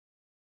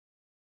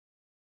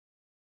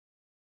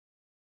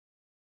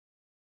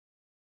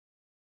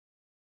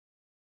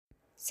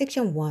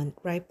Section 1.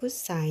 Right foot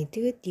side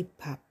deep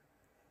pop.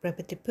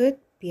 Left foot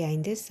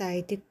behind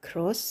side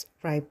cross.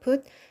 Right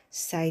foot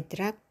side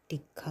drag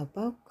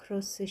recover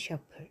cross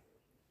shuffle.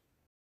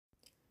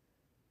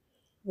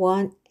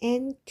 1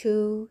 and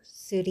 2,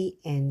 3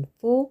 and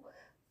 4,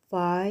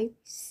 5,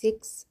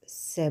 6,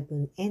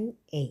 7 and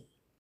 8.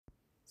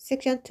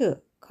 Section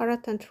 2.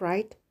 Quarter turn to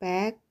right,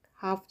 back,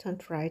 half turn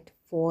to right,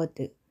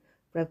 forward.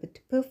 Left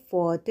foot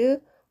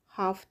forward,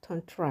 half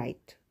turn to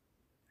right.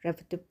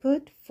 Left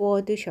foot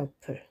forward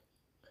shuffle.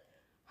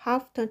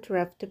 Half turn to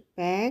left,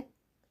 back,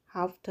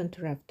 half turn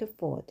to left,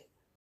 forward.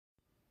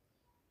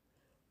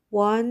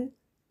 1,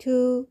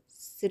 2,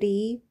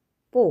 3,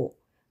 4,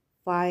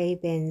 5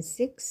 and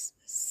 6,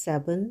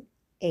 7,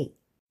 8.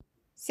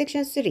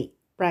 Section 3.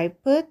 Right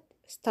foot,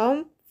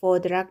 stomp,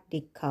 forward drag,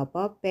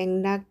 recover, back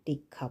drag,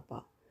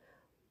 recover.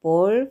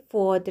 Ball,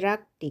 forward drag,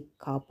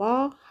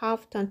 recover,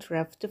 half turn to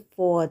left,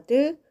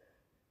 forward,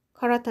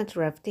 quarter turn to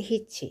left,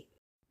 hitch.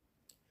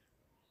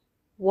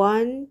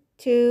 1,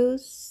 2,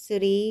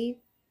 3,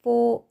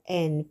 4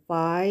 and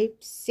 5,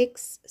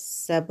 6,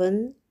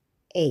 7,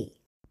 8.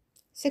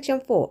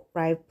 Section 4.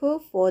 Right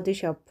foot forward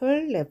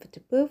shuffle, left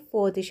foot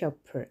forward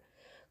shuffle.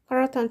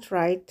 Quarter turn to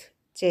right,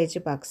 jazz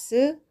box,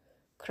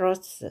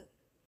 cross.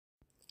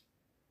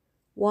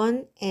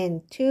 1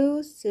 and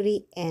 2,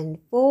 3 and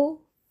 4,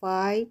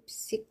 5,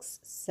 6,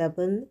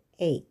 7,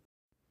 8.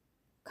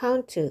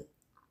 Count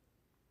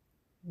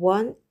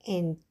 1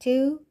 and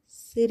 2,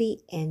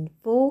 3 and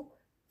 4,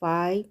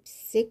 5,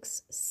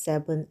 6,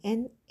 7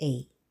 and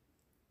 8.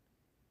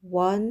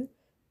 1,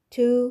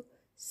 2,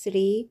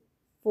 3,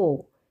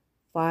 4,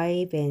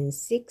 5 and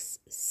 6,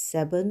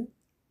 7,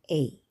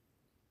 8.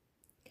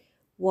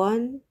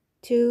 1,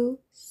 2,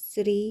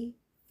 3,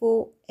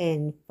 4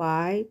 and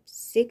 5,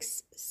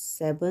 6,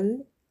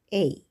 7,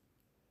 8.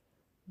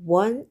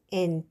 1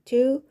 and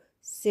 2,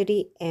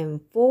 3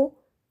 and 4,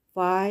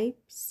 5,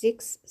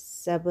 6,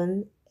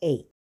 7,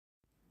 8.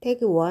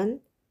 Take 1,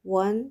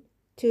 1,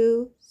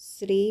 2,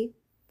 3,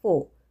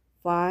 4,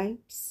 5,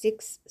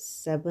 6,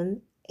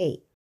 7,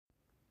 8.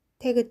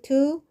 Take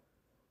 2,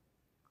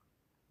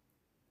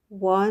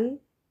 1,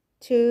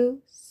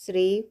 2,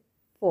 3,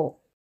 4.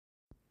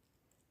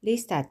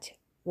 Restart.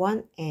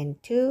 1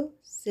 and 2,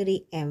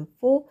 3 and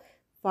 4,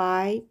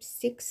 5,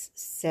 6,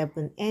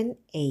 7 and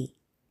 8.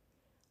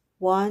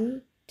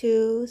 1,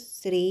 2,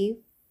 3,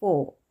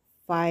 4,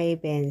 5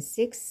 and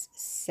 6,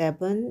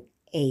 7,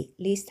 8.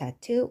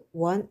 Restart.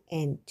 1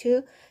 and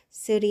 2,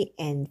 3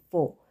 and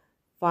 4,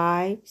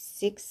 5,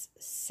 6,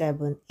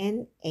 7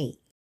 and 8.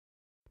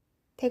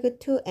 Take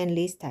 2 and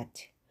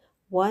restart.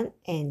 1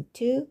 and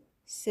 2,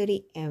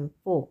 3 and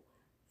 4,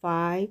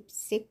 5,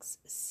 6,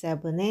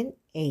 7 and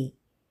 8.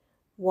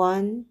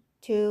 1,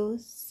 2,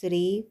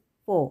 3,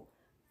 4,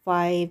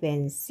 5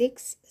 and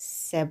 6,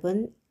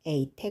 7,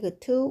 8. Take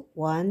 2,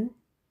 1,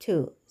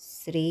 2,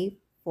 3,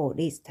 4.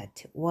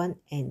 Restart. 1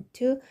 and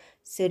 2,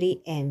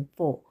 3 and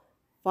 4,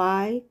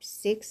 5,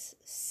 6,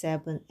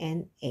 7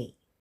 and 8.